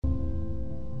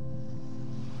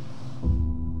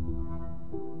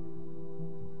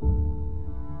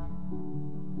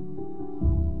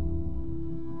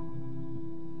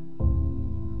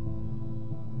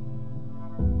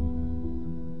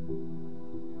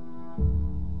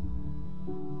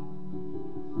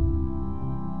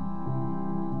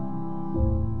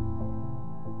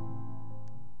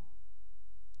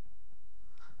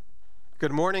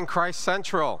Good morning, Christ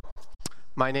Central.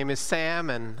 My name is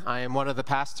Sam, and I am one of the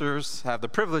pastors. I have the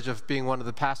privilege of being one of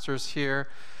the pastors here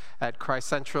at Christ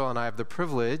Central, and I have the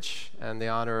privilege and the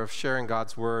honor of sharing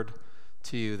God's word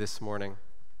to you this morning.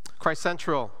 Christ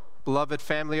Central, beloved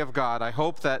family of God, I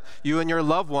hope that you and your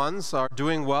loved ones are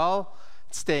doing well,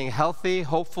 staying healthy,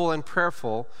 hopeful, and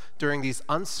prayerful during these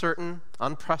uncertain,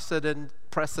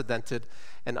 unprecedented,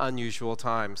 and unusual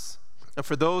times. And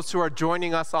for those who are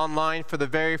joining us online for the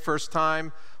very first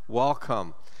time,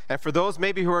 welcome. And for those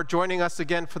maybe who are joining us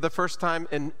again for the first time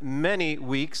in many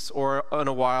weeks or in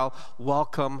a while,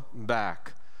 welcome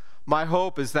back. My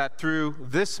hope is that through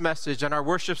this message and our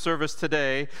worship service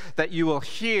today, that you will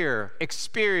hear,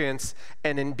 experience,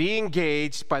 and be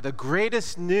engaged by the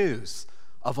greatest news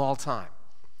of all time.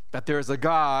 That there is a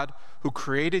God who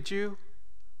created you,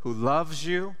 who loves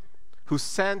you, who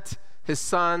sent His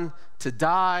Son to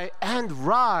die and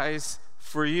rise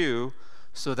for you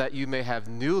so that you may have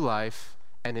new life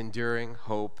and enduring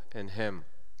hope in Him.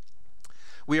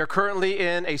 We are currently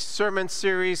in a sermon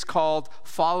series called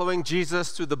Following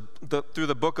Jesus through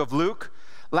the book of Luke.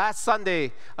 Last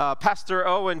Sunday, Pastor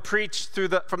Owen preached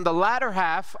from the latter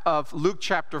half of Luke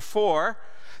chapter 4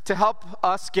 to help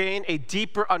us gain a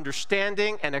deeper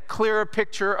understanding and a clearer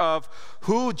picture of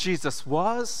who Jesus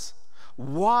was,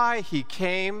 why He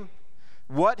came,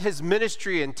 what His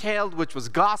ministry entailed, which was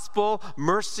gospel,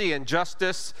 mercy, and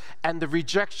justice, and the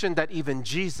rejection that even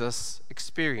Jesus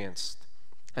experienced.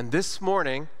 And this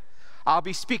morning, I'll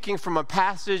be speaking from a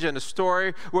passage and a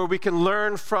story where we can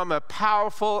learn from a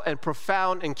powerful and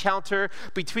profound encounter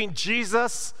between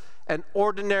Jesus and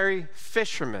ordinary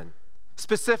fishermen.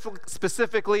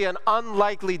 Specifically, an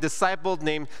unlikely disciple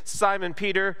named Simon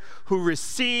Peter, who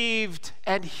received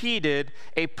and heeded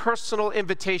a personal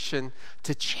invitation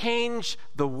to change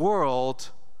the world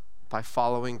by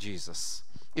following Jesus.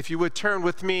 If you would turn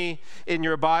with me in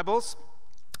your Bibles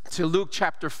to Luke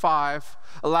chapter 5,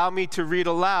 allow me to read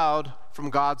aloud from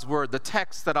God's word, the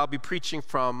text that I'll be preaching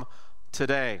from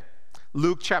today.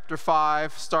 Luke chapter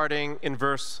 5, starting in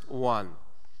verse 1.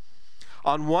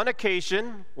 On one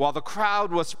occasion, while the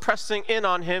crowd was pressing in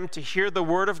on him to hear the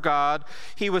word of God,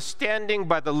 he was standing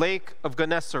by the lake of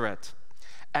Gennesaret,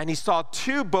 and he saw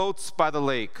two boats by the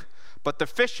lake, but the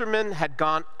fishermen had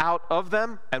gone out of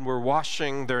them and were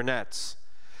washing their nets.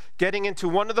 Getting into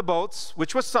one of the boats,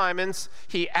 which was Simon's,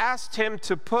 he asked him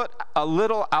to put a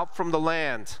little out from the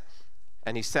land,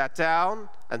 and he sat down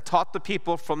and taught the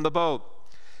people from the boat.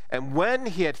 And when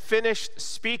he had finished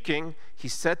speaking, he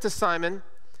said to Simon,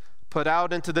 "Put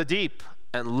out into the deep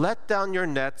and let down your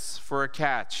nets for a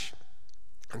catch."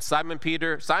 And Simon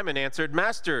answered,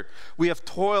 "Master, we have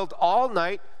toiled all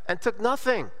night and took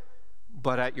nothing,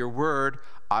 but at your word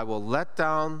I will let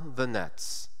down the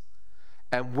nets."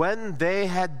 And when they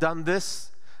had done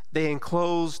this, they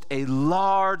enclosed a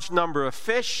large number of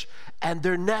fish, and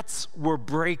their nets were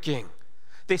breaking.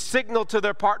 They signaled to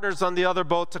their partners on the other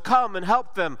boat to come and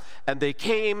help them, and they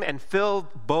came and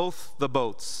filled both the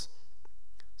boats,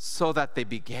 so that they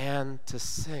began to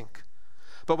sink.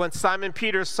 But when Simon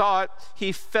Peter saw it,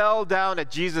 he fell down at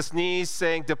Jesus' knees,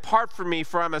 saying, "Depart from me,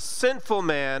 for I'm a sinful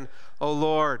man, O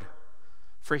Lord."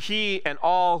 For he and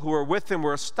all who were with him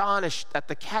were astonished at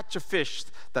the catch of fish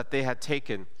that they had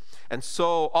taken. And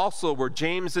so also were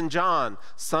James and John,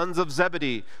 sons of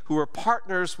Zebedee, who were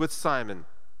partners with Simon.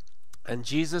 And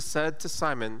Jesus said to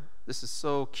Simon, this is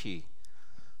so key,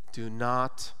 "Do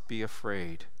not be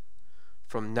afraid.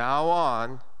 From now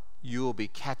on, you will be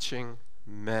catching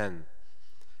men."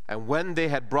 And when they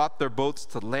had brought their boats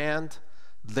to land,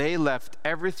 they left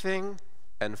everything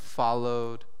and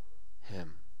followed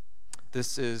him.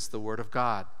 This is the word of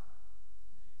God.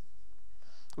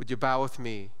 Would you bow with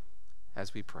me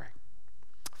as we pray?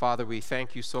 Father, we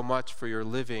thank you so much for your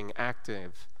living,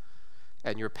 active,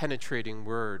 and your penetrating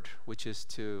word, which is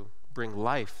to bring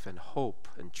life and hope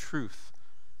and truth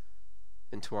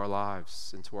into our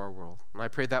lives, into our world. And I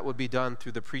pray that would be done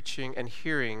through the preaching and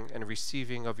hearing and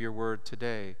receiving of your word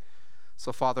today.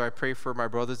 So, Father, I pray for my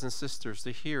brothers and sisters,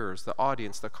 the hearers, the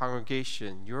audience, the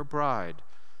congregation, your bride,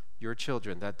 your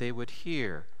children, that they would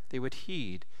hear, they would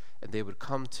heed, and they would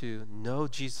come to know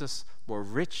Jesus more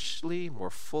richly, more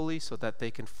fully, so that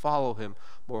they can follow him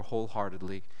more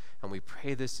wholeheartedly. And we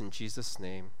pray this in Jesus'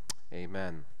 name.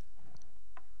 Amen.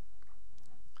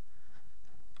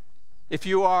 If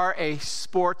you are a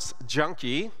sports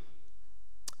junkie,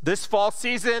 this fall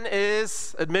season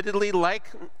is admittedly like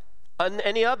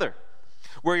any other,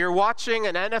 where you're watching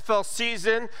an NFL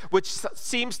season which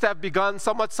seems to have begun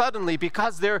somewhat suddenly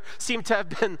because there seemed to have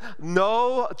been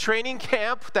no training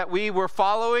camp that we were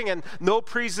following and no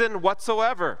preseason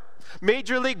whatsoever.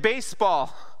 Major League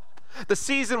Baseball The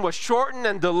season was shortened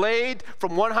and delayed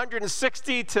from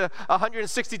 160 to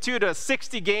 162 to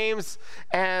 60 games.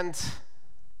 And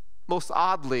most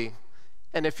oddly,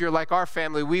 and if you're like our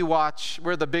family,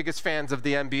 we're the biggest fans of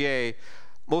the NBA.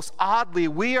 Most oddly,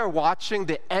 we are watching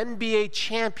the NBA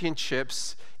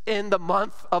championships in the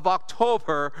month of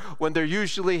October when they're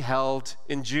usually held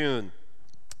in June.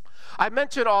 I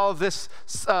mentioned all of this,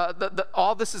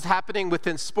 all this is happening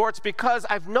within sports because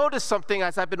I've noticed something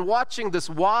as I've been watching this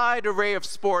wide array of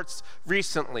sports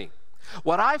recently.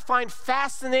 What I find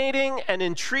fascinating and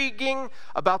intriguing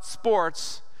about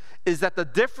sports is that the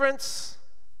difference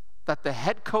that the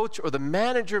head coach or the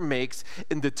manager makes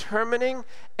in determining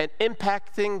and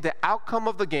impacting the outcome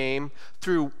of the game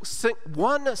through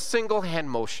one single hand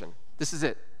motion. This is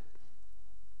it.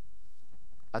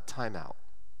 A timeout.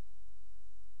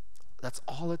 That's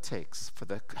all it takes for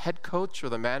the head coach or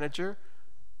the manager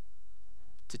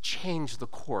to change the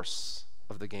course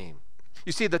of the game.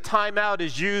 You see, the timeout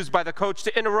is used by the coach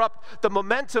to interrupt the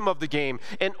momentum of the game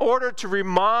in order to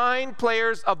remind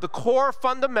players of the core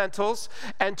fundamentals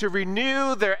and to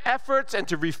renew their efforts and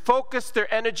to refocus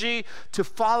their energy to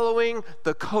following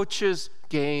the coach's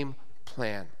game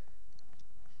plan.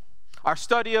 Our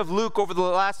study of Luke over the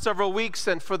last several weeks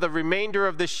and for the remainder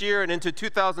of this year and into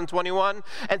 2021,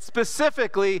 and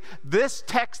specifically this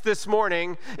text this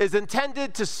morning, is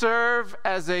intended to serve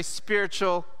as a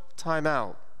spiritual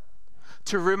timeout,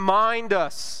 to remind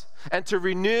us and to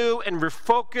renew and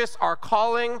refocus our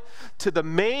calling to the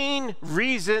main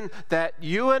reason that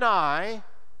you and I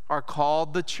are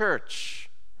called the church.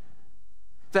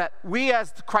 That we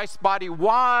as Christ's body,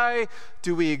 why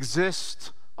do we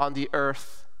exist on the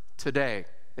earth today?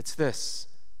 It's this.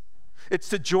 It's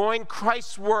to join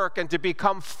Christ's work and to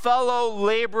become fellow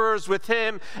laborers with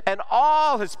him and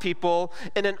all his people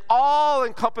in an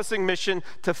all-encompassing mission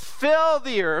to fill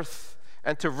the earth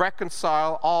and to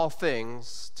reconcile all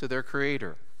things to their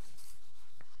Creator.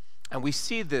 And we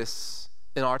see this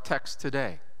in our text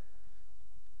today.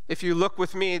 If you look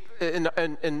with me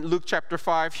in Luke chapter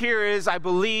 5, here is, I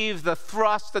believe, the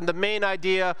thrust and the main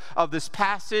idea of this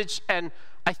passage, and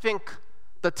I think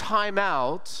the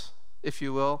timeout, if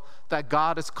you will, that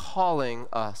God is calling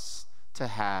us to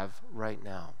have right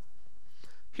now.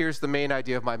 Here's the main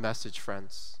idea of my message,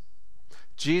 friends.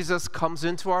 Jesus comes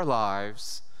into our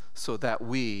lives so that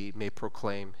we may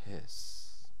proclaim his.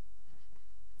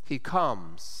 He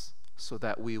comes so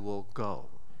that we will go.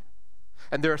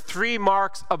 And there are 3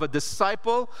 marks of a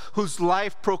disciple whose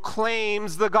life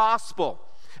proclaims the gospel.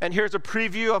 And here's a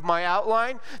preview of my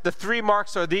outline. The 3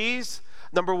 marks are these.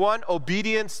 Number 1,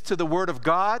 obedience to the word of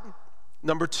God.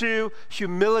 Number 2,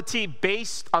 humility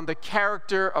based on the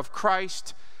character of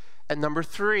Christ. And number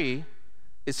 3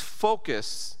 is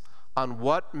focus on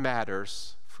what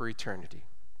matters for eternity.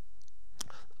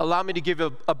 Allow me to give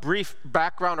a brief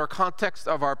background or context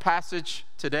of our passage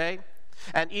today,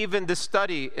 and even this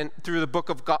study through the book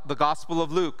of the Gospel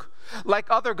of Luke. Like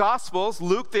other Gospels,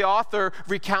 Luke, the author,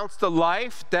 recounts the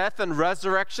life, death, and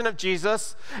resurrection of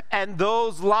Jesus and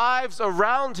those lives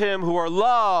around him who are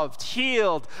loved,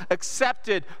 healed,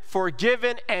 accepted,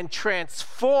 forgiven, and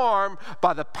transformed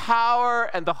by the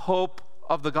power and the hope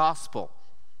of the gospel.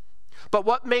 But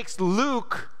what makes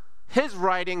Luke, his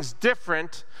writings,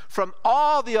 different from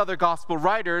all the other gospel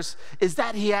writers is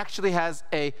that he actually has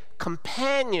a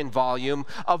companion volume,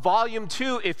 a volume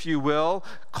 2, if you will,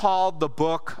 called the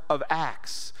Book of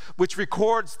Acts, which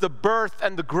records the birth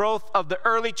and the growth of the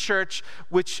early church,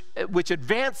 which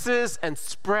advances and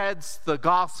spreads the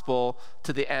gospel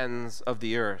to the ends of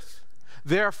the earth.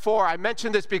 Therefore, I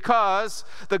mention this because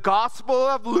the Gospel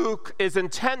of Luke is an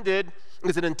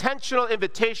intentional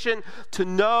invitation to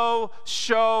know,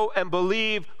 show, and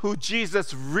believe who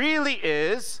Jesus really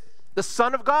is, the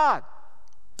Son of God,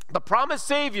 the promised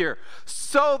Savior,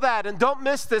 so that, and don't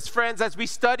miss this, friends, as we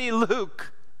study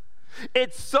Luke,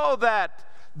 it's so that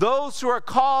those who are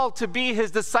called to be his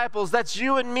disciples, that's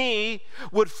you and me,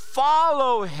 would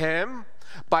follow him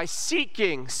by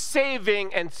seeking,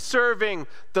 saving, and serving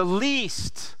the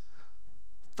least,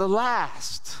 the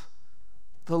last,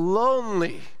 the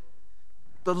lonely,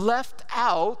 the left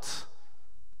out,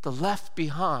 the left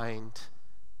behind,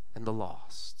 and the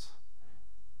lost.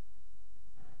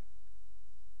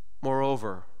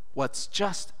 Moreover, what's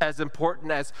just as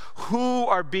important as who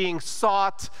are being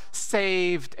sought,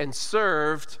 saved, and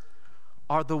served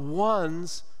are the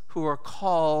ones who are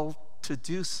called to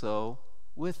do so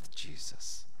with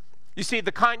Jesus. You see,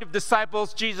 the kind of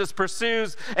disciples Jesus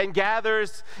pursues and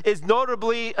gathers is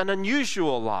notably an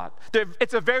unusual lot.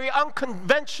 It's a very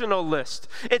unconventional list.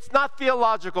 It's not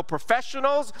theological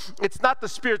professionals, it's not the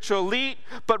spiritual elite,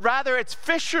 but rather it's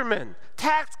fishermen,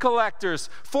 tax collectors,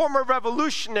 former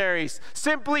revolutionaries,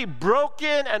 simply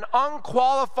broken and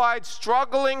unqualified,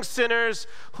 struggling sinners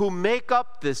who make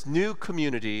up this new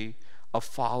community of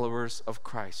followers of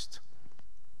Christ.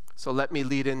 So let me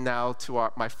lead in now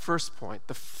to my first point.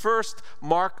 The first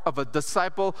mark of a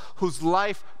disciple whose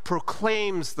life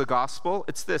proclaims the gospel.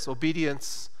 It's this: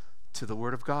 obedience to the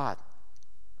Word of God.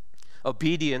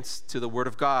 Obedience to the Word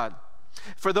of God.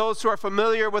 For those who are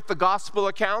familiar with the gospel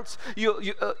accounts,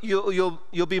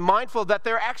 you'll be mindful that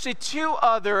there are actually two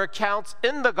other accounts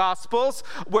in the gospels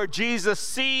where Jesus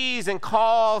sees and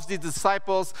calls the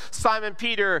disciples, Simon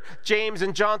Peter, James,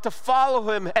 and John, to follow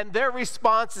him, and their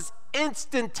response is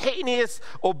instantaneous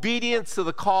obedience to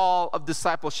the call of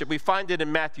discipleship. We find it in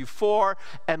Matthew 4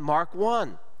 and Mark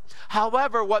 1.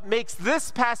 However, what makes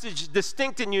this passage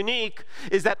distinct and unique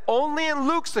is that only in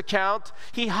Luke's account,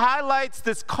 he highlights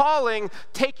this calling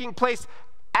taking place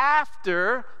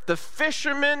after the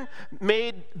fishermen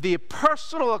made the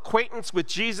personal acquaintance with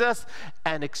Jesus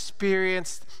and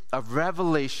experienced a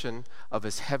revelation of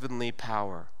his heavenly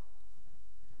power.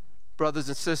 Brothers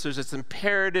and sisters, it's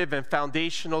imperative and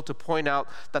foundational to point out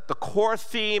that the core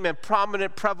theme and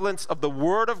prominent prevalence of the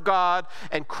Word of God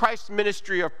and Christ's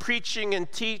ministry of preaching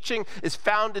and teaching is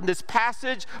found in this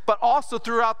passage, but also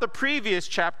throughout the previous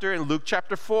chapter in Luke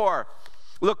chapter 4.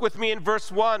 Look with me in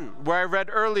verse 1, where I read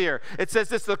earlier. It says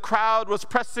this: the crowd was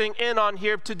pressing in on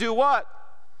here to do what?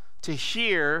 To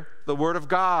hear the Word of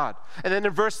God. And then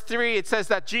in verse 3, it says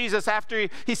that Jesus, after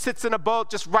he sits in a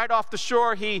boat just right off the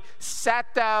shore, he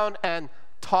sat down and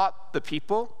taught the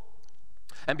people.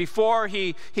 And before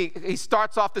he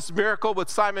starts off this miracle with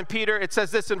Simon Peter, it says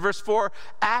this in verse 4,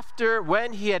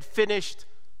 when he had finished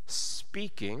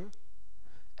speaking.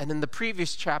 And in the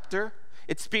previous chapter,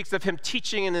 it speaks of him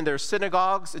teaching in their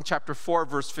synagogues in chapter 4,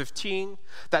 verse 15,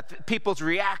 that people's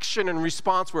reaction and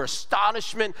response were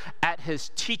astonishment at his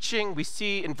teaching. We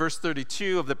see in verse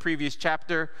 32 of the previous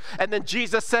chapter. And then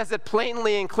Jesus says it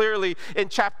plainly and clearly in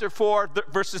chapter 4,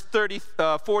 verses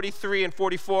 43 and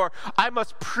 44. I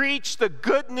must preach the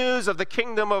good news of the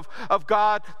kingdom of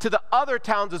God to the other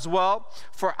towns as well,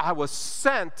 for I was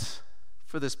sent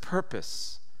for this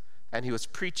purpose. And he was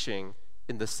preaching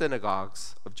in the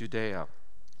synagogues of Judea.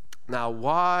 Now,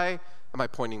 why am I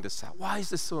pointing this out? Why is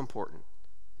this so important?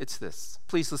 It's this.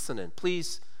 Please listen in.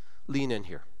 Please lean in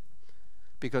here.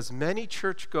 Because many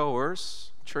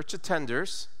churchgoers, church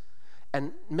attenders,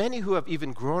 and many who have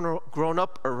even grown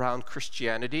up around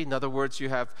Christianity, in other words,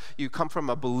 you come from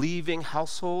a believing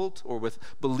household or with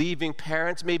believing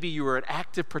parents. Maybe you were an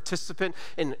active participant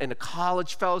in a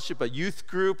college fellowship, a youth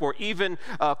group, or even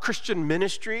Christian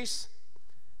ministries.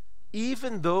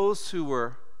 Even those who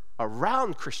were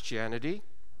around Christianity,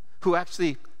 who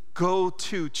actually go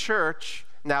to church,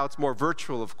 now it's more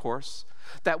virtual, of course,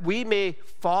 that we may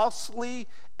falsely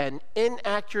and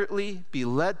inaccurately be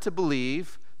led to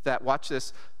believe that, watch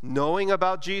this, knowing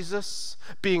about Jesus,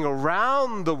 being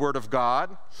around the Word of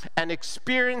God, and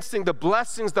experiencing the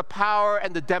blessings, the power,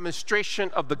 and the demonstration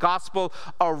of the gospel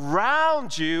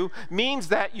around you means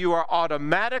that you are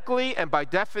automatically and by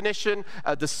definition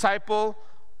a disciple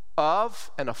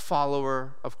of and a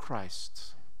follower of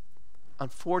Christ.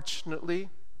 Unfortunately,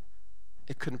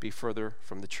 it couldn't be further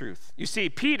from the truth. You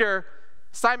see,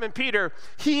 Simon Peter,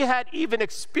 he had even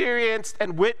experienced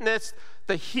and witnessed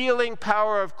the healing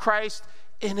power of Christ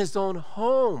in his own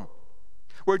home,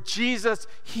 where Jesus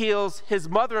heals his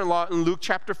mother-in-law in Luke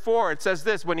chapter 4. It says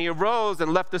this: when he arose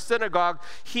and left the synagogue,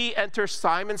 he entered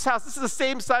Simon's house. This is the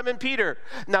same Simon Peter.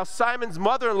 Now Simon's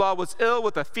mother-in-law was ill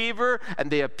with a fever,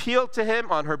 and they appealed to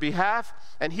him on her behalf.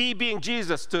 And he, being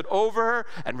Jesus, stood over her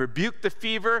and rebuked the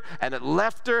fever, and it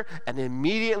left her, and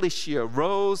immediately she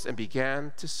arose and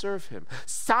began to serve him.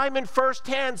 Simon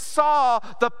firsthand saw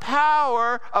the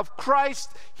power of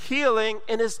Christ healing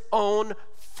in his own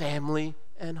family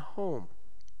and home.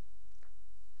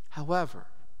 However,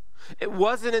 it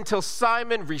wasn't until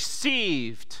Simon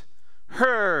received,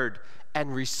 heard,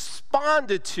 and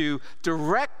responded to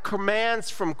direct commands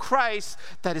from Christ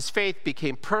that his faith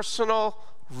became personal,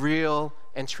 real,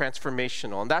 and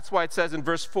transformational. And that's why it says in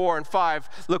verse 4 and 5,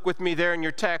 look with me there in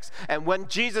your text, and when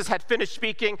Jesus had finished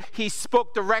speaking, he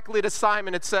spoke directly to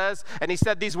Simon, it says, and he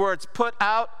said these words: put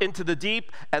out into the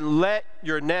deep and let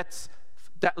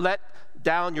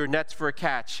down your nets for a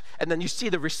catch. And then you see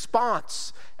the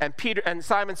response. And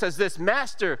Simon says this: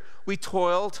 Master, we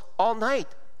toiled all night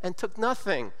and took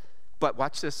nothing. But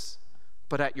watch this.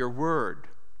 But at your word,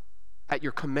 at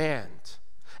your command,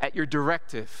 at your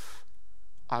directive,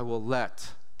 I will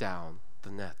let down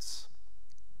the nets.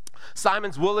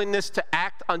 Simon's willingness to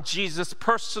act on Jesus'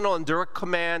 personal and direct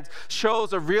command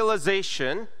shows a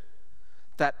realization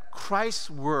that Christ's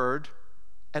word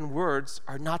and words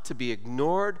are not to be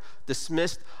ignored,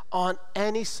 dismissed on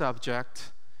any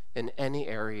subject in any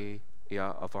area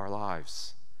of our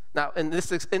lives. Now, in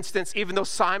this instance, even though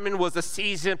Simon was a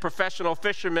seasoned professional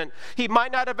fisherman, he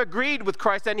might not have agreed with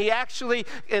Christ, and he actually,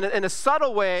 in a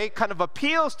subtle way, kind of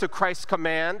appeals to Christ's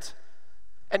command,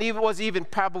 and he was even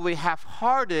probably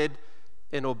half-hearted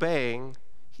in obeying.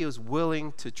 He was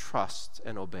willing to trust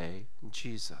and obey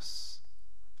Jesus.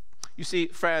 You see,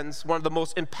 friends, one of the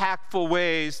most impactful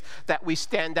ways that we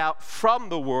stand out from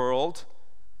the world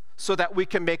so that we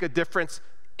can make a difference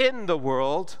in the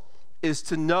world is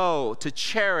to know, to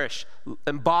cherish,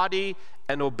 embody,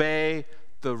 and obey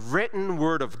the written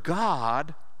word of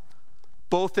God,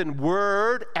 both in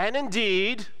word and in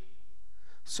deed,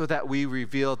 so that we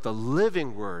reveal the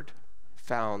living word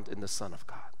found in the Son of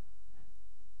God.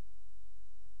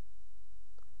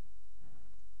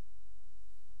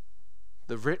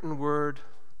 The written word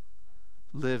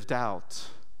lived out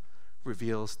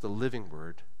reveals the living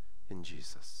word in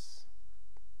Jesus.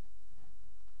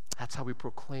 That's how we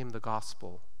proclaim the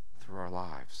gospel through our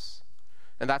lives.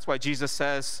 And that's why Jesus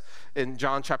says in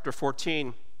John chapter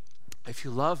 14, if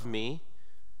you love me,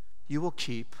 you will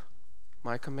keep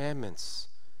my commandments.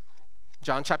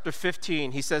 John chapter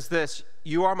 15, he says this,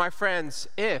 you are my friends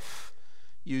if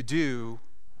you do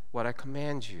what I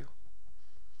command you.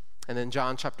 And in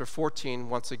John chapter 14,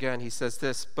 once again, he says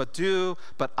this, but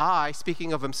I,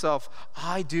 speaking of himself,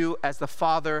 I do as the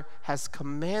Father has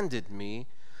commanded me,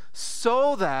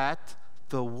 so that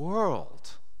the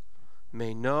world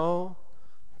may know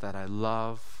that I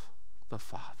love the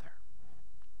Father.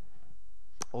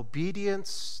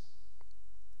 Obedience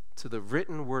to the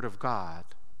written word of God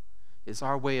is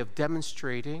our way of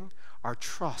demonstrating our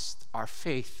trust, our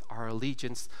faith, our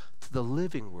allegiance to the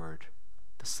living word,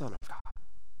 the Son of God.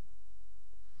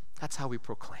 That's how we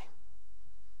proclaim.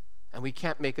 And we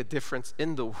can't make a difference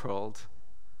in the world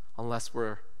unless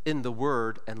we're in the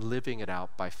word and living it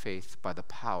out by faith, by the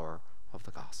power of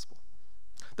the gospel.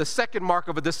 The second mark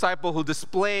of a disciple who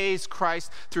displays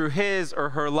Christ through his or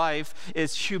her life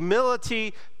is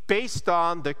humility based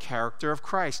on the character of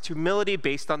Christ. Humility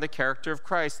based on the character of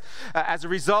Christ. As a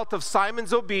result of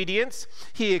Simon's obedience,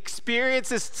 he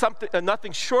experiences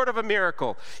nothing short of a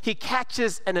miracle. He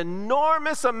catches an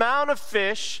enormous amount of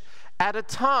fish at a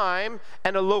time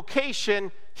and a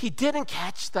location he didn't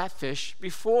catch that fish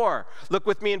before. Look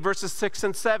with me in verses 6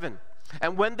 and 7.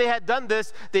 And when they had done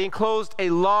this, they enclosed a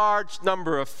large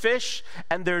number of fish,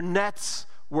 and their nets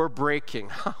were breaking.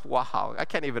 Wow, I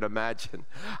can't even imagine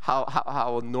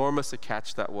how enormous a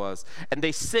catch that was. And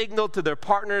they signaled to their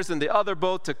partners in the other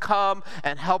boat to come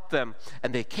and help them.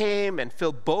 And they came and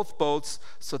filled both boats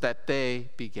so that they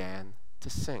began to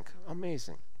sink.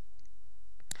 Amazing.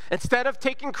 Instead of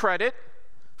taking credit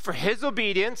for his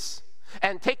obedience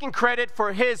and taking credit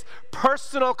for his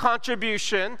personal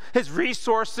contribution, his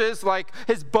resources like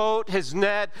his boat, his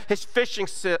net, his fishing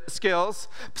skills,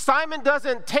 Simon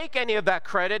doesn't take any of that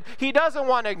credit. He doesn't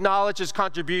want to acknowledge his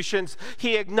contributions.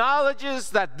 He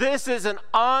acknowledges that this is an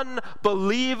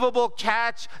unbelievable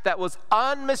catch that was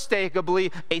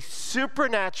unmistakably a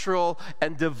supernatural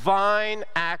and divine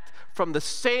act from the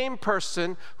same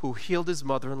person who healed his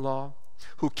mother-in-law,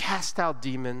 who cast out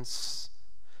demons,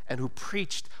 and who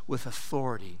preached with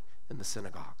authority in the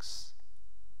synagogues.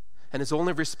 And his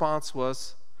only response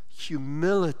was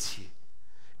humility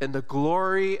in the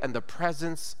glory and the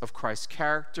presence of Christ's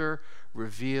character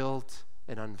revealed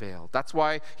and unveiled. That's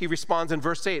why he responds in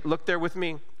verse 8. Look there with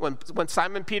me. When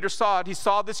Simon Peter saw it, he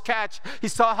saw this catch. He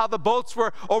saw how the boats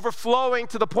were overflowing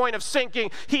to the point of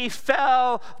sinking. He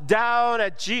fell down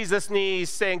at Jesus' knees,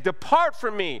 saying, "Depart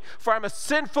from me, for I'm a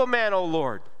sinful man, O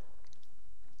Lord."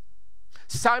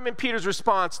 Simon Peter's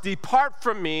response, "Depart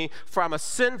from me, for I'm a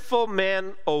sinful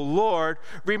man, O Lord,"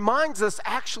 reminds us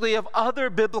actually of other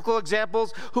biblical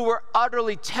examples who were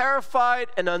utterly terrified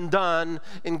and undone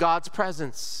in God's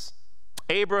presence.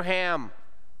 Abraham,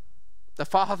 the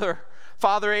father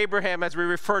Abraham, as we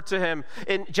refer to him,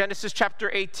 in Genesis chapter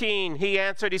 18, he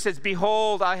answered, he says,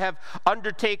 "Behold, I have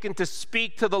undertaken to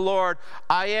speak to the Lord.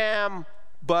 I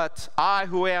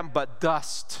who am but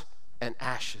dust and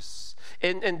ashes."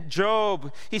 In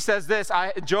Job, he says this,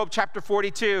 Job chapter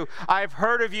 42, I have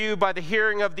heard of you by the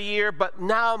hearing of the ear, but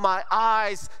now my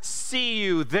eyes see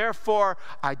you. Therefore,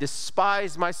 I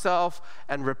despise myself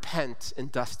and repent in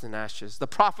dust and ashes. The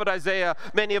prophet Isaiah,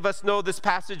 many of us know this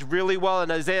passage really well. In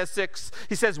Isaiah 6,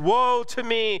 he says, woe to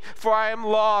me, for I am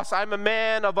lost. I am a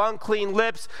man of unclean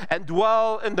lips and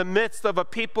dwell in the midst of a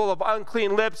people of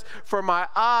unclean lips, for my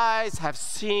eyes have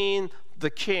seen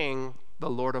the King, the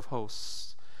Lord of hosts.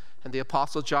 And the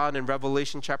Apostle John in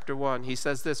Revelation chapter 1, he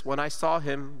says this, when I saw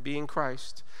him, being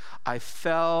Christ, I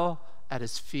fell at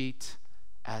his feet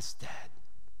as dead.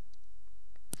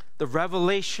 The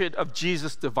revelation of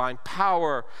Jesus' divine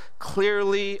power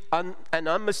clearly and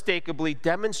unmistakably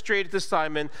demonstrated to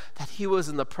Simon that he was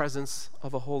in the presence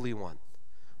of a Holy One,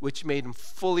 which made him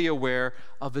fully aware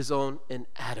of his own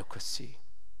inadequacy.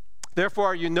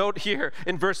 Therefore, you note here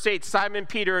in verse 8, Simon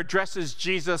Peter addresses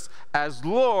Jesus as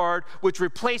Lord, which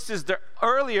replaces the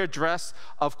earlier address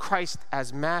of Christ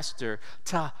as Master,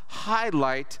 to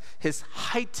highlight his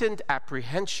heightened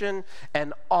apprehension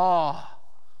and awe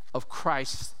of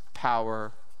Christ's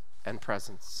power and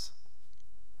presence.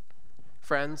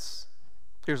 Friends,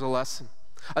 here's a lesson.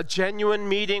 A genuine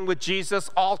meeting with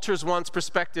Jesus alters one's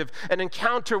perspective. An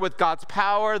encounter with God's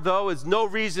power, though, is no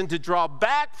reason to draw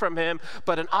back from him,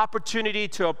 but an opportunity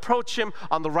to approach him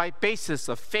on the right basis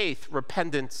of faith,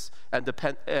 repentance, and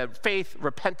dependence.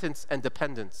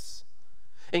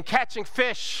 In catching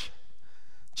fish,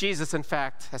 Jesus, in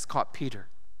fact, has caught Peter.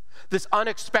 This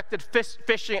unexpected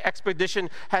fishing expedition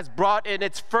has brought in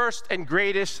its first and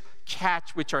greatest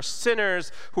catch, which are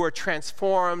sinners who are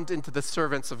transformed into the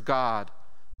servants of God.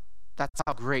 That's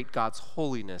how great God's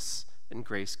holiness and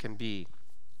grace can be.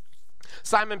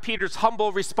 Simon Peter's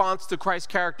humble response to Christ's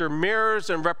character mirrors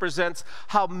and represents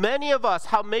how many of us,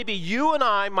 how maybe you and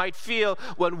I might feel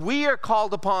when we are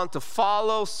called upon to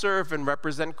follow, serve, and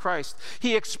represent Christ.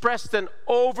 He expressed an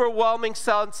overwhelming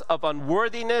sense of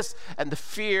unworthiness and the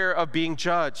fear of being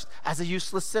judged as a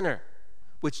useless sinner,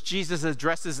 which Jesus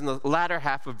addresses in the latter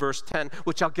half of verse 10,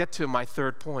 which I'll get to in my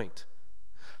third point.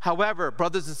 However,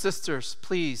 brothers and sisters,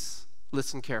 please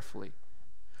listen carefully.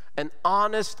 An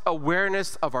honest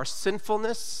awareness of our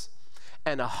sinfulness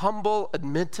and a humble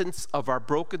admittance of our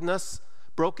brokenness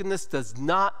does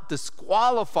not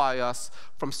disqualify us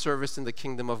from service in the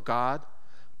kingdom of God,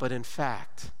 but in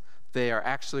fact, they are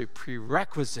actually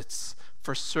prerequisites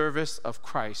for service of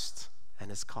Christ and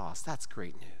his cause. That's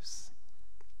great news.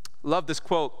 Love this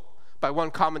quote by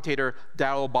one commentator,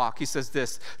 Darrell Bock. He says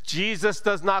this, Jesus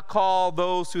does not call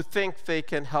those who think they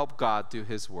can help God do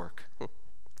his work.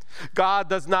 God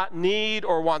does not need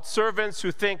or want servants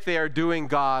who think they are doing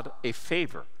God a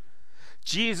favor.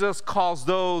 Jesus calls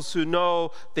those who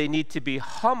know they need to be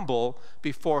humble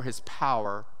before his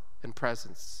power and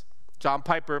presence. John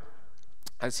Piper,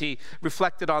 as he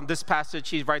reflected on this passage,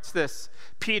 he writes this,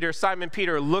 Simon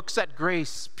Peter looks at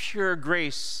grace, pure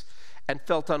grace, and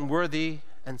felt unworthy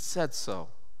and said so.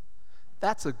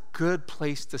 That's a good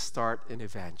place to start in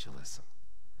evangelism.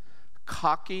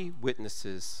 Cocky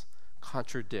witnesses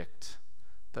contradict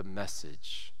the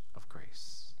message of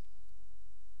grace.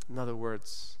 In other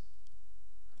words,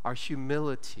 our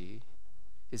humility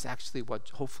is actually what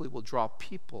hopefully will draw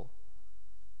people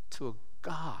to a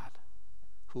God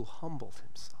who humbled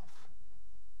himself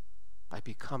by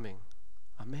becoming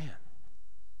a man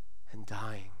and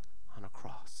dying on a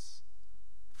cross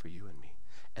for you and me.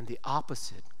 And the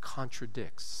opposite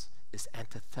contradicts, is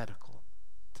antithetical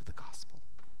to the gospel.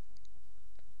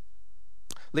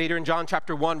 Later in John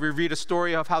chapter 1, we read a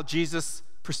story of how Jesus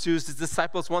pursues his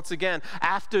disciples once again,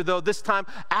 this time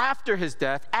after his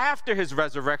death, after his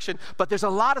resurrection. But there's a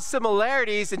lot of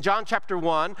similarities in John chapter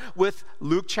 1 with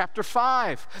Luke chapter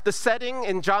 5. The setting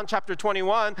in John chapter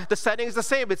 21, the setting is the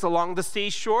same. It's along the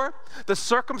seashore. The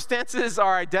circumstances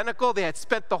are identical. They had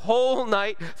spent the whole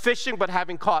night fishing but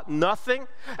having caught nothing.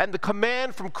 And the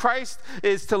command from Christ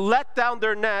is to let down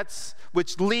their nets,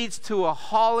 which leads to a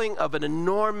hauling of an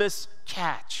enormous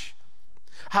catch.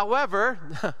 However,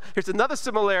 here's another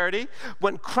similarity.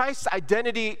 When Christ's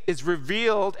identity is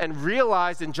revealed and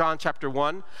realized in John chapter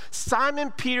 1,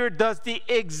 Simon Peter does the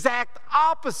exact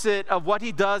opposite of what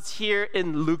he does here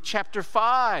in Luke chapter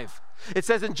 5. It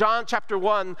says in John chapter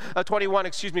 21,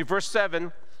 verse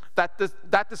 7,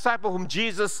 that disciple whom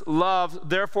Jesus loved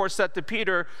therefore said to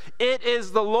Peter, "It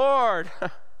is the Lord."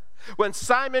 When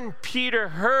Simon Peter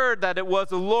heard that it was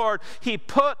the Lord, he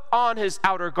put on his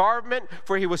outer garment,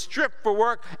 for he was stripped for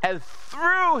work, and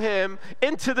threw him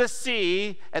into the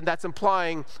sea, and that's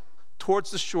implying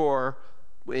towards the shore,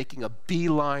 making a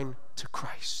beeline to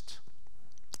Christ.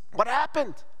 What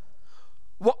happened?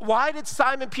 Why did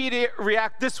Simon Peter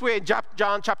react this way in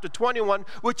John chapter 21,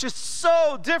 which is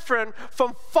so different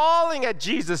from falling at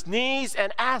Jesus' knees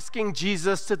and asking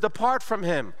Jesus to depart from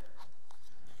him?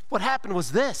 What happened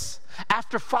was this.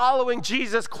 After following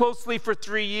Jesus closely for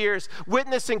 3 years,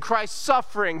 witnessing Christ's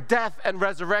suffering, death, and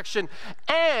resurrection,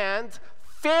 and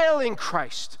failing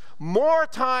Christ more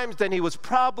times than he was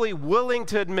probably willing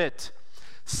to admit,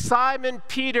 Simon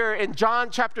Peter in John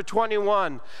chapter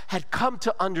 21 had come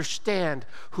to understand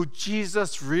who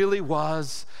Jesus really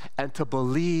was and to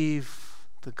believe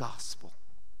the gospel.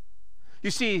 You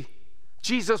see,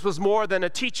 Jesus was more than a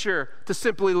teacher to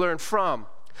simply learn from.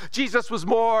 Jesus was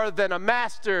more than a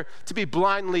master to be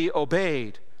blindly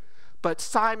obeyed. But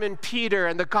Simon Peter,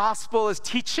 and the gospel is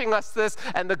teaching us this,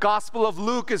 and the gospel of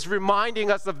Luke is reminding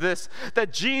us of this,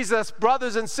 that Jesus,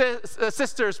 brothers and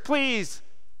sisters, please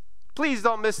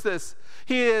don't miss this.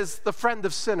 He is the friend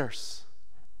of sinners.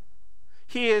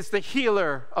 He is the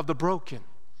healer of the broken.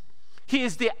 He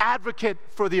is the advocate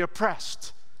for the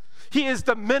oppressed. He is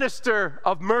the minister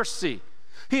of mercy.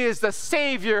 He is the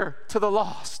savior to the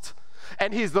lost.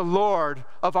 And he's the Lord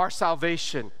of our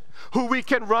salvation, who we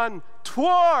can run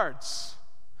towards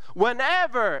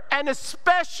whenever, and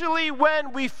especially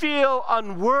when we feel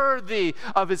unworthy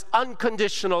of his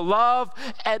unconditional love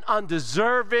and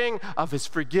undeserving of his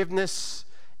forgiveness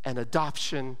and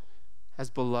adoption as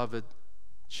beloved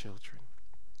children.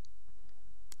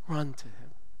 Run to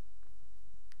him.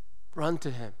 Run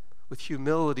to him with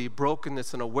humility,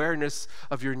 brokenness, and awareness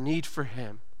of your need for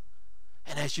him.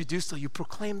 And as you do so, you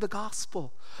proclaim the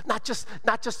gospel, not just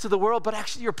to the world, but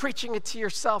actually you're preaching it to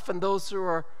yourself and those who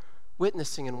are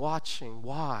witnessing and watching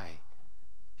why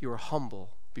you are humble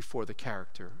before the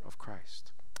character of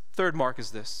Christ. Third mark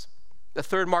is this. The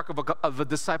third mark of a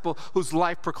disciple whose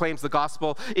life proclaims the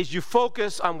gospel is you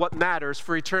focus on what matters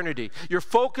for eternity. Your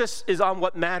focus is on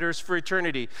what matters for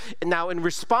eternity. And now, in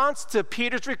response to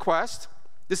Peter's request,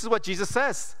 this is what Jesus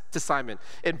says to Simon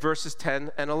in verses 10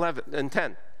 and 11 and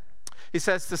 10. He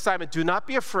says to Simon, "Do not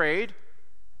be afraid.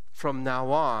 From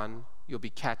now on, you'll be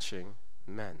catching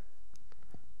men."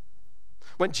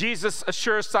 When Jesus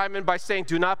assures Simon by saying,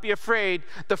 "Do not be afraid,"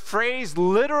 the phrase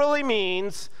literally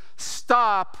means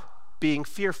stop being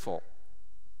fearful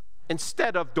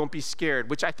instead of "don't be scared,"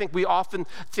 which I think we often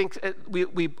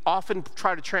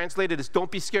try to translate it as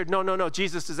 "don't be scared." No.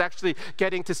 Jesus is actually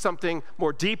getting to something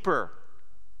more deeper,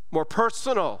 more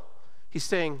personal. He's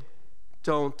saying,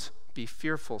 "Don't be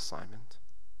fearful, Simon."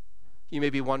 You may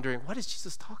be wondering, what is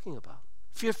Jesus talking about?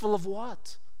 Fearful of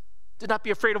what? Do not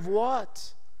be afraid of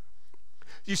what?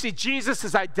 You see, Jesus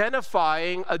is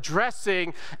identifying,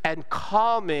 addressing, and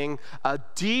calming a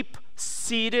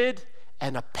deep-seated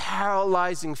and a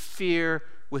paralyzing fear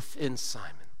within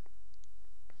Simon.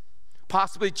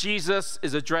 Possibly Jesus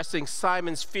is addressing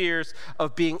Simon's fears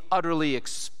of being utterly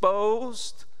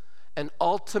exposed and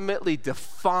ultimately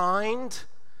defined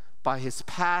by his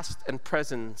past and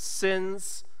present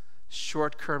sins,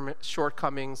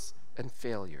 shortcomings, and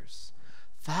failures.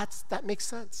 That makes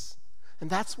sense. And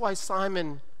that's why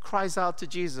Simon cries out to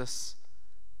Jesus,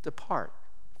 "Depart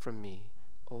from me,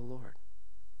 O Lord."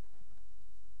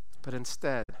 But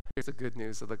instead, here's the good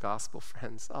news of the gospel,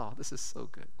 friends. Oh, this is so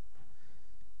good.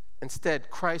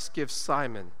 Instead, Christ gives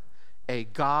Simon a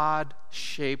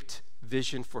God-shaped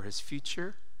vision for his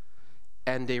future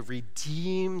and a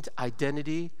redeemed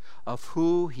identity of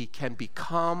who he can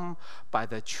become by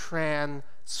the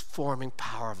transforming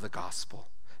power of the gospel.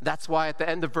 That's why at the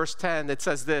end of verse 10, it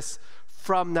says this,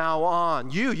 "From now on,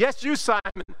 you,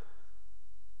 Simon,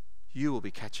 you will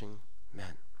be catching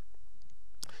men."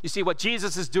 You see, what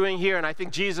Jesus is doing here, and I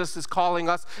think Jesus is calling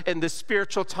us in this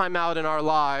spiritual timeout in our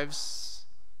lives,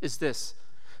 is this.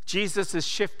 Jesus is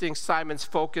shifting Simon's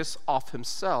focus off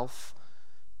himself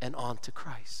and onto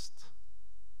Christ.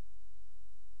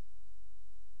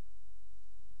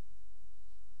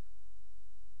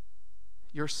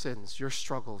 Your sins, your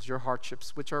struggles, your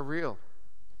hardships, which are real,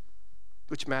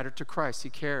 which matter to Christ, he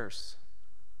cares.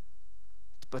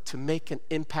 But to make an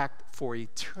impact for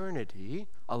eternity,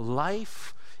 a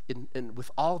life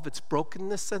with all of its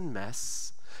brokenness and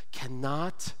mess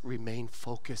cannot remain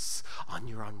focused on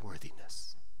your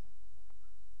unworthiness.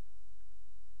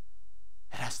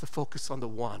 It has to focus on the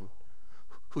one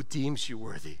who deems you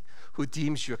worthy, who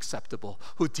deems you acceptable,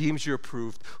 who deems you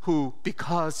approved, who,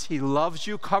 because he loves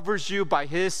you, covers you by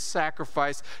his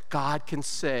sacrifice, God can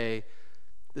say,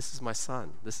 "This is my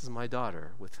son, this is my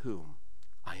daughter, with whom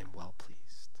I am well pleased."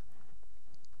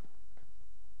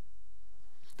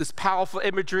 This powerful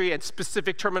imagery and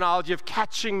specific terminology of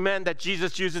catching men that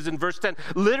Jesus uses in verse 10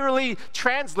 literally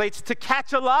translates to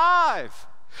catch alive,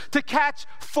 to catch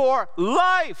for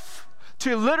life,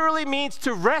 to literally means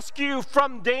to rescue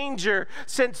from danger,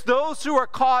 since those who are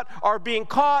caught are being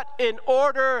caught in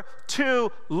order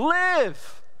to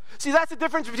live. See, that's the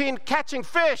difference between catching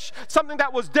fish, something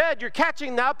that was dead, you're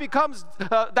catching now, becomes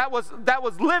that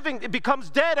was living, it becomes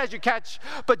dead as you catch.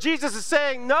 But Jesus is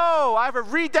saying, no, I have a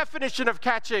redefinition of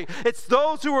catching. It's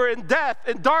those who are in death,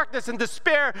 in darkness, in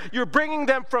despair. You're bringing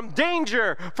them from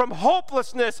danger, from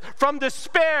hopelessness, from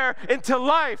despair into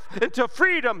life, into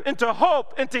freedom, into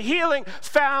hope, into healing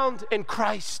found in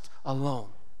Christ alone.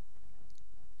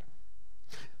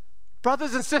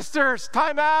 Brothers and sisters,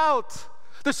 time out.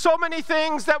 There's so many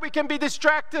things that we can be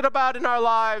distracted about in our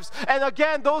lives. And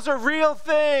again, those are real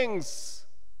things.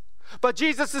 But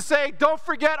Jesus is saying, don't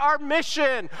forget our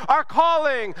mission, our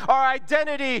calling, our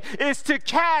identity is to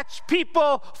catch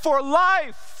people for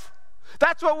life.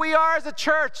 That's what we are as a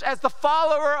church, as the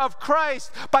follower of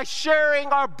Christ, by sharing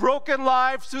our broken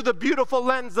lives through the beautiful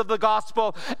lens of the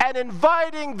gospel and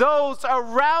inviting those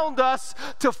around us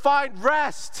to find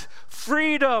rest,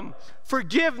 freedom,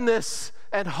 forgiveness,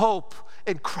 and hope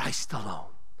in Christ alone.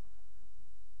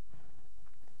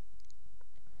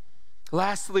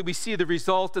 Lastly, we see the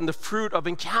result and the fruit of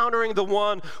encountering the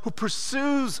one who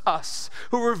pursues us,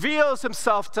 who reveals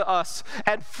himself to us,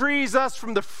 and frees us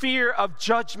from the fear of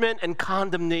judgment and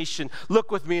condemnation. Look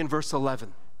with me in verse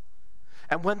 11.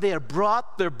 And when they had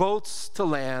brought their boats to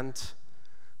land,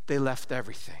 they left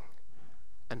everything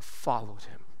and followed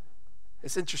him.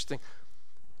 It's interesting.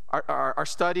 Our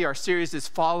study, our series is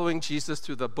following Jesus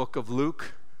through the book of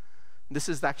Luke. This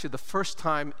is actually the first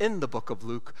time in the book of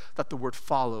Luke that the word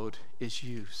followed is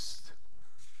used.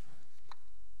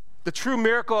 The true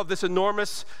miracle of this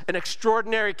enormous and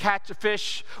extraordinary catch of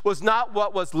fish was not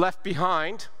what was left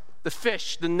behind, the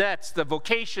fish, the nets, the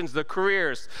vocations, the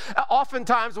careers.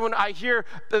 Oftentimes when I hear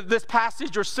this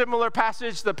passage or similar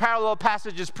passage, the parallel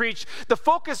passages preached, the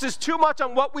focus is too much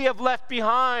on what we have left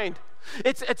behind.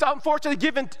 It's unfortunately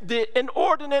given the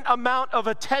inordinate amount of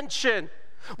attention,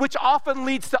 which often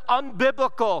leads to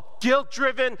unbiblical,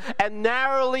 guilt-driven, and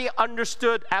narrowly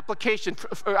understood application.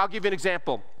 I'll give you an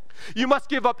example. You must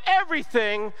give up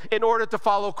everything in order to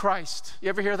follow Christ. You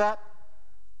ever hear that?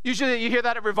 Usually you hear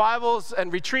that at revivals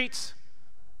and retreats.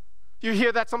 You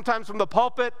hear that sometimes from the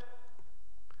pulpit.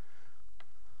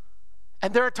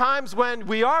 And there are times when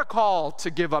we are called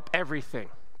to give up everything.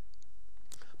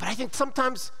 But I think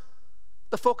sometimes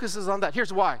the focus is on that.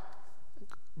 Here's why.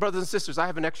 Brothers and sisters, I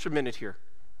have an extra minute here.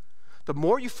 The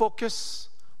more you focus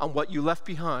on what you left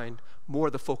behind, more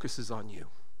the focus is on you.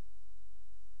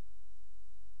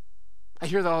 I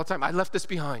hear that all the time. I left this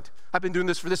behind. I've been doing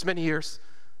this for this many years.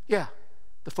 Yeah,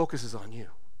 the focus is on you.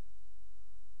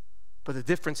 But the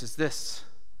difference is this.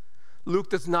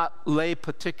 Luke does not lay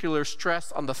particular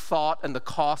stress on the thought and the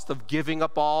cost of giving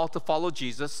up all to follow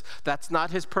Jesus. That's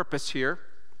not his purpose here.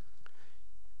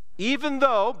 Even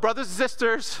though, brothers and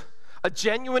sisters, a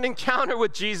genuine encounter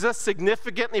with Jesus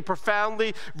significantly,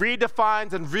 profoundly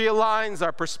redefines and realigns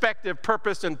our perspective,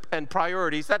 purpose, and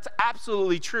priorities. That's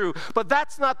absolutely true. But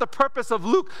that's not the purpose of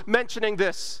Luke mentioning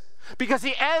this, because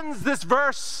he ends this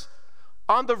verse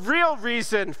on the real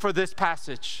reason for this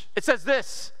passage. It says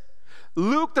this: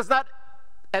 Luke does not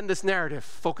end this narrative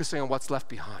focusing on what's left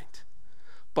behind,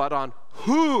 but on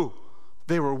who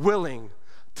they were willing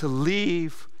to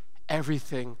leave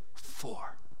everything for.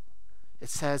 It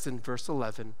says in verse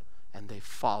 11, and they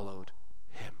followed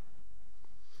him.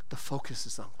 The focus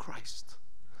is on Christ.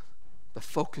 The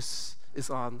focus is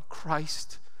on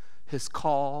Christ, his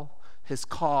call, his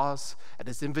cause, and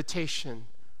his invitation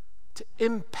to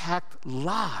impact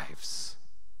lives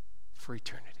for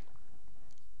eternity.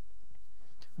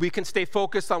 We can stay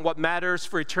focused on what matters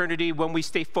for eternity when we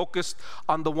stay focused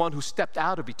on the one who stepped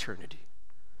out of eternity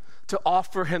to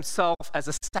offer himself as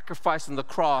a sacrifice on the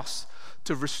cross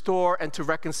to restore and to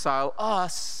reconcile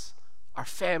us, our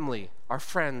family, our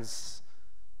friends,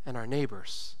 and our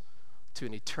neighbors to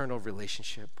an eternal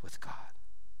relationship with God.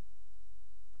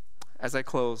 As I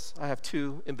close, I have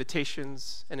two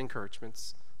invitations and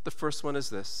encouragements. The first one is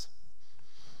this.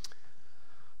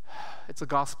 It's a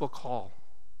gospel call.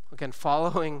 Again,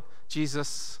 following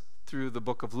Jesus through the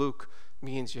book of Luke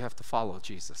means you have to follow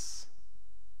Jesus.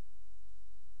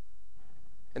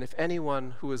 And if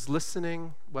anyone who is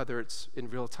listening, whether it's in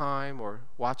real time or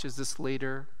watches this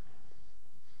later,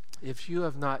 if you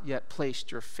have not yet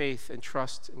placed your faith and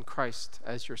trust in Christ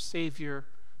as your Savior,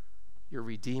 your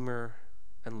Redeemer,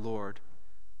 and Lord,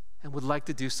 and would like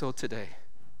to do so today,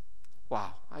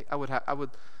 wow,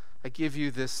 I give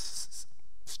you this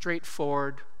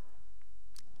straightforward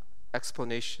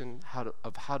explanation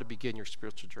of how to begin your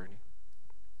spiritual journey.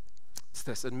 It's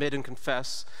this: admit and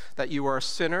confess that you are a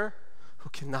sinner who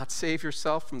cannot save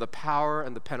yourself from the power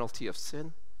and the penalty of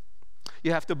sin.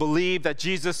 You have to believe that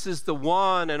Jesus is the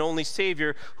one and only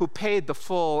Savior who paid the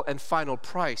full and final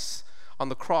price on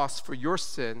the cross for your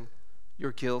sin,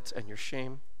 your guilt, and your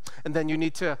shame. And then you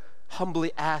need to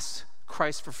humbly ask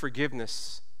Christ for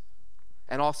forgiveness,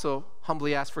 and also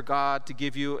humbly ask for God to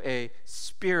give you a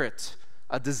spirit,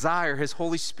 a desire, His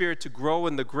Holy Spirit, to grow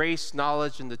in the grace,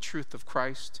 knowledge, and the truth of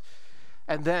Christ.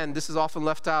 And then, this is often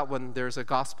left out when there's a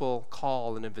gospel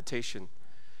call and invitation.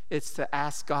 It's to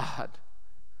ask God,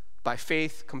 by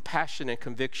faith, compassion, and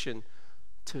conviction,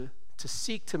 to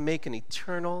seek to make an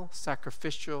eternal,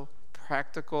 sacrificial,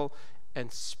 practical,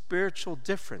 and spiritual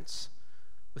difference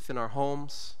within our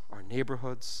homes, our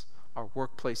neighborhoods, our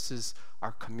workplaces,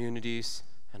 our communities,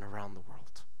 and around the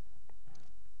world.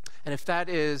 And if that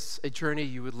is a journey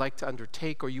you would like to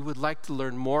undertake or you would like to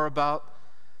learn more about,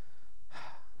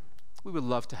 we would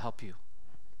love to help you.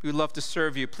 We would love to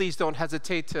serve you. Please don't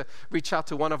hesitate to reach out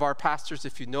to one of our pastors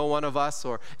if you know one of us,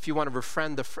 or if you want to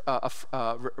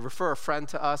refer a friend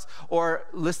to us, or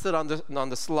listed on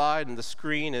the slide and the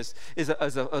screen is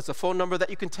a phone number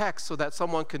that you can text so that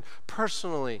someone can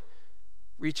personally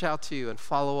reach out to you and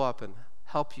follow up and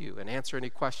help you and answer any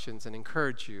questions and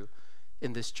encourage you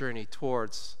in this journey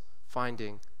towards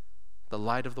finding the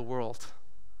light of the world,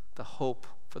 the hope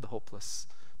for the hopeless,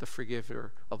 the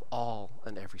forgiver of all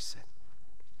and every sin.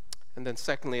 And then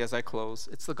secondly, as I close,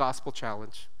 it's the gospel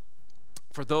challenge.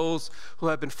 For those who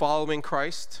have been following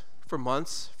Christ for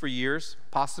months, for years,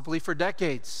 possibly for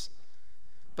decades,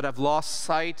 but have lost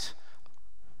sight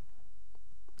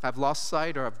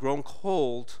or have grown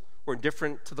cold or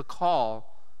indifferent to the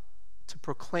call to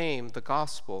proclaim the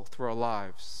gospel through our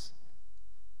lives.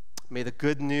 May the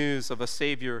good news of a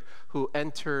Savior who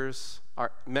enters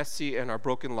our messy and our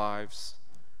broken lives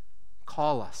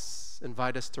call us,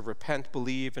 invite us to repent,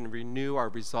 believe, and renew our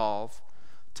resolve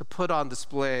to put on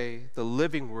display the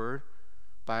living word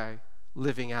by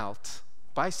living out,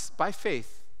 by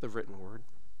faith, the written word,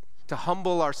 to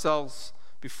humble ourselves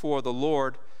before the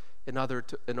Lord in order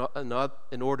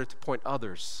to point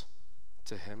others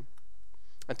to Him,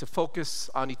 and to focus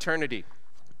on eternity.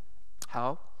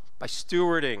 How? By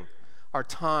stewarding our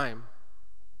time,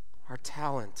 our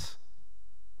talent,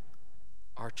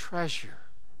 our treasure,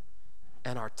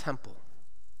 and our temple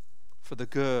for the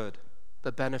good,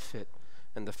 the benefit,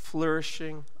 and the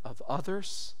flourishing of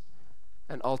others,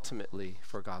 and ultimately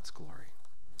for God's glory.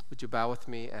 Would you bow with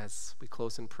me as we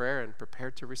close in prayer and prepare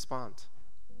to respond?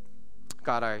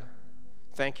 God, I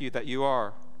thank you that you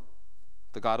are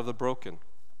the God of the broken,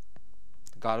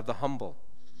 the God of the humble,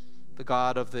 the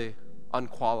God of the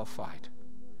unqualified,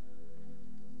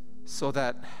 so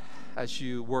that as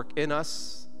you work in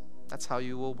us, that's how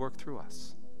you will work through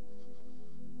us.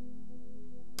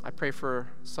 I pray for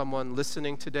someone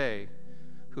listening today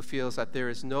who feels that there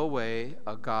is no way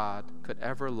a God could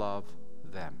ever love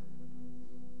them.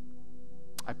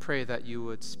 I pray that you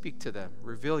would speak to them,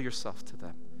 reveal yourself to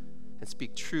them, and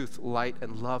speak truth, light,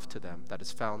 and love to them that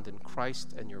is found in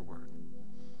Christ and your word.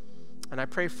 And I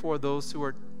pray for those who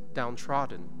are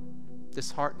downtrodden,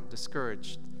 disheartened,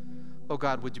 discouraged. Oh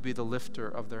God, would you be the lifter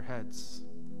of their heads,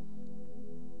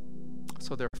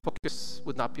 so their focus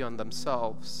would not be on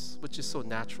themselves, which is so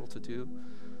natural to do,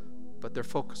 but their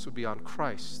focus would be on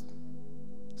Christ,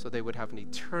 so they would have an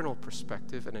eternal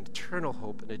perspective, an eternal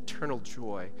hope, an eternal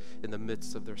joy in the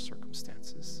midst of their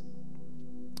circumstances.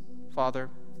 Father,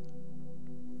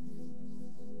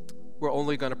 we're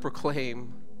only going to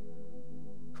proclaim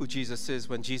who Jesus is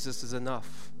when Jesus is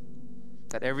enough,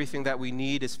 that everything that we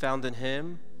need is found in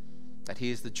Him, that He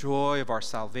is the joy of our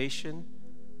salvation,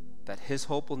 that His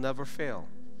hope will never fail,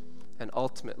 and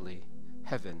ultimately,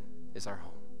 heaven is our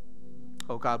home.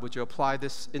 Oh God, would you apply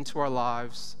this into our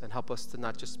lives and help us to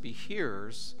not just be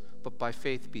hearers, but by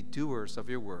faith be doers of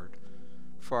your word,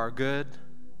 for our good,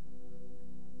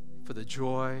 for the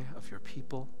joy of your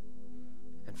people,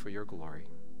 and for your glory.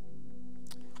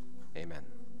 Amen.